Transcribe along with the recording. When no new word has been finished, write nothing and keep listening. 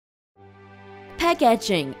Pec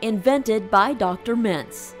etching, invented by Dr.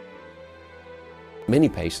 Mentz. Many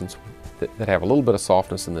patients that have a little bit of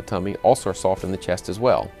softness in the tummy also are soft in the chest as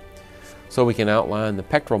well. So we can outline the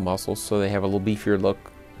pectoral muscles so they have a little beefier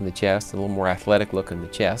look in the chest, a little more athletic look in the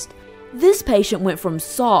chest. This patient went from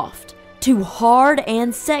soft to hard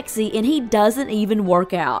and sexy, and he doesn't even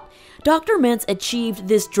work out. Dr. Mentz achieved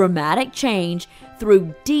this dramatic change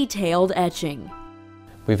through detailed etching.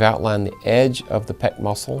 We've outlined the edge of the pec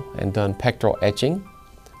muscle and done pectoral etching.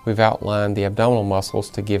 We've outlined the abdominal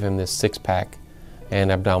muscles to give him this six-pack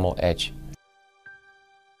and abdominal etch.